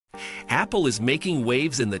Apple is making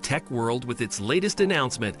waves in the tech world with its latest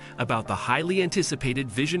announcement about the highly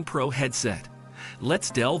anticipated Vision Pro headset.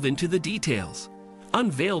 Let's delve into the details.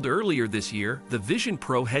 Unveiled earlier this year, the Vision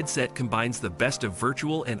Pro headset combines the best of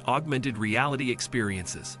virtual and augmented reality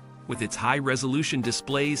experiences. With its high-resolution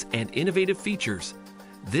displays and innovative features,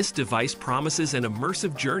 this device promises an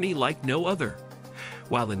immersive journey like no other.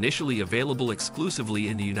 While initially available exclusively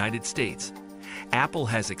in the United States, Apple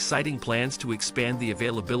has exciting plans to expand the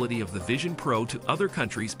availability of the Vision Pro to other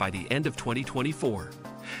countries by the end of 2024.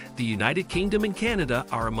 The United Kingdom and Canada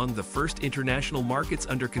are among the first international markets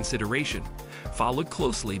under consideration, followed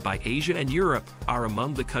closely by Asia, and Europe are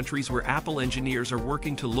among the countries where Apple engineers are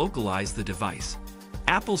working to localize the device.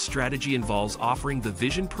 Apple's strategy involves offering the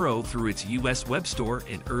Vision Pro through its US web store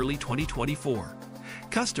in early 2024.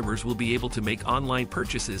 Customers will be able to make online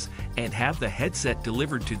purchases and have the headset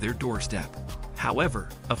delivered to their doorstep. However,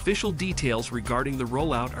 official details regarding the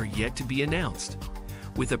rollout are yet to be announced.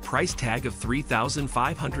 With a price tag of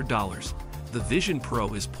 $3,500, the Vision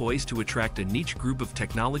Pro is poised to attract a niche group of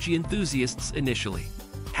technology enthusiasts initially.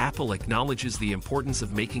 Apple acknowledges the importance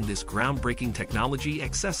of making this groundbreaking technology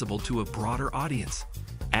accessible to a broader audience.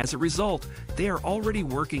 As a result, they are already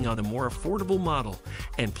working on a more affordable model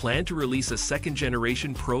and plan to release a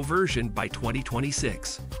second-generation Pro version by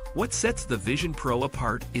 2026. What sets the Vision Pro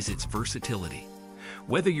apart is its versatility.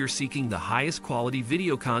 Whether you're seeking the highest quality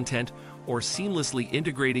video content or seamlessly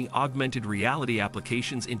integrating augmented reality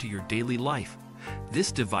applications into your daily life,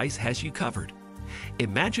 this device has you covered.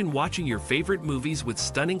 Imagine watching your favorite movies with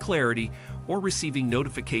stunning clarity or receiving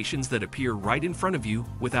notifications that appear right in front of you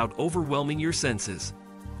without overwhelming your senses.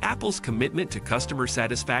 Apple's commitment to customer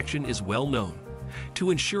satisfaction is well known. To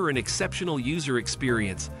ensure an exceptional user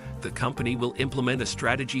experience, the company will implement a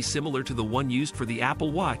strategy similar to the one used for the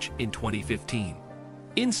Apple Watch in 2015.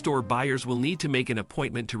 In-store buyers will need to make an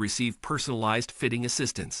appointment to receive personalized fitting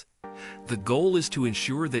assistance. The goal is to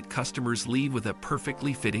ensure that customers leave with a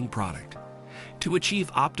perfectly fitting product. To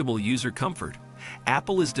achieve optimal user comfort,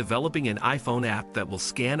 Apple is developing an iPhone app that will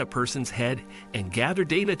scan a person's head and gather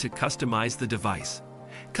data to customize the device.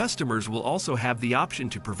 Customers will also have the option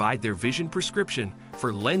to provide their vision prescription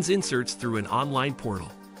for lens inserts through an online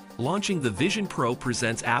portal. Launching the Vision Pro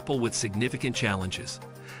presents Apple with significant challenges.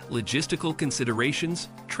 Logistical considerations,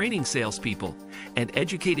 training salespeople, and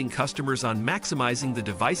educating customers on maximizing the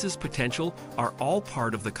device's potential are all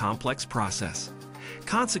part of the complex process.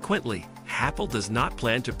 Consequently, Apple does not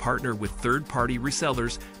plan to partner with third-party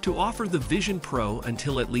resellers to offer the Vision Pro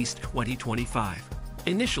until at least 2025.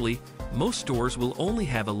 Initially, most stores will only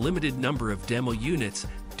have a limited number of demo units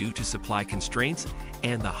due to supply constraints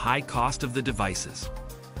and the high cost of the devices.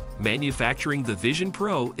 Manufacturing the Vision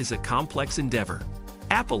Pro is a complex endeavor.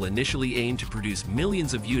 Apple initially aimed to produce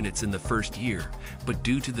millions of units in the first year, but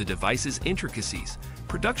due to the device's intricacies,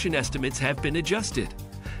 production estimates have been adjusted.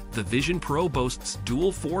 The Vision Pro boasts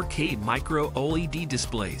dual 4K micro OLED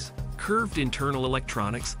displays, curved internal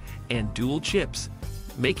electronics, and dual chips,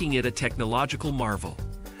 making it a technological marvel.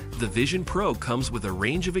 The Vision Pro comes with a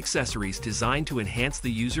range of accessories designed to enhance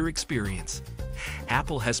the user experience.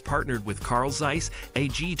 Apple has partnered with Carl Zeiss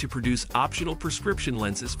AG to produce optional prescription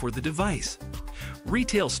lenses for the device.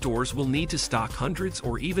 Retail stores will need to stock hundreds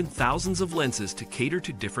or even thousands of lenses to cater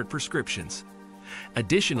to different prescriptions.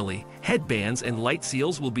 Additionally, headbands and light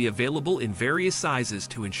seals will be available in various sizes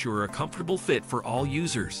to ensure a comfortable fit for all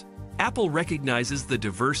users. Apple recognizes the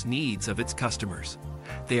diverse needs of its customers.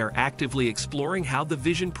 They are actively exploring how the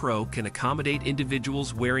Vision Pro can accommodate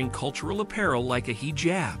individuals wearing cultural apparel like a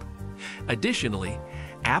hijab. Additionally,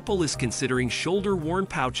 Apple is considering shoulder-worn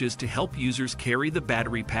pouches to help users carry the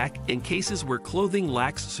battery pack in cases where clothing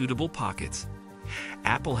lacks suitable pockets.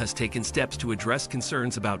 Apple has taken steps to address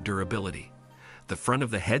concerns about durability. The front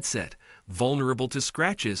of the headset, vulnerable to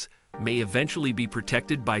scratches, may eventually be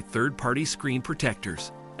protected by third-party screen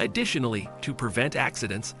protectors. Additionally, to prevent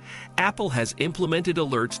accidents, Apple has implemented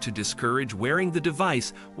alerts to discourage wearing the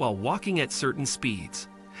device while walking at certain speeds.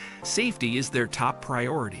 Safety is their top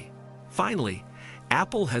priority. Finally,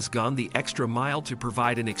 Apple has gone the extra mile to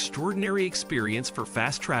provide an extraordinary experience for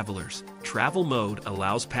fast travelers. Travel Mode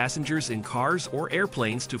allows passengers in cars or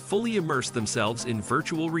airplanes to fully immerse themselves in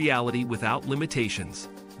virtual reality without limitations.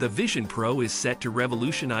 The Vision Pro is set to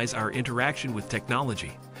revolutionize our interaction with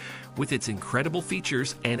technology. With its incredible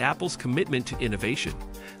features and Apple's commitment to innovation,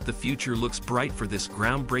 the future looks bright for this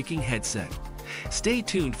groundbreaking headset. Stay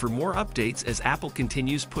tuned for more updates as Apple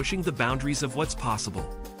continues pushing the boundaries of what's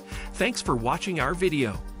possible. Thanks for watching our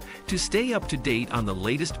video. To stay up to date on the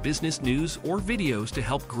latest business news or videos to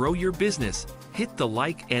help grow your business, hit the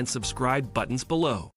like and subscribe buttons below.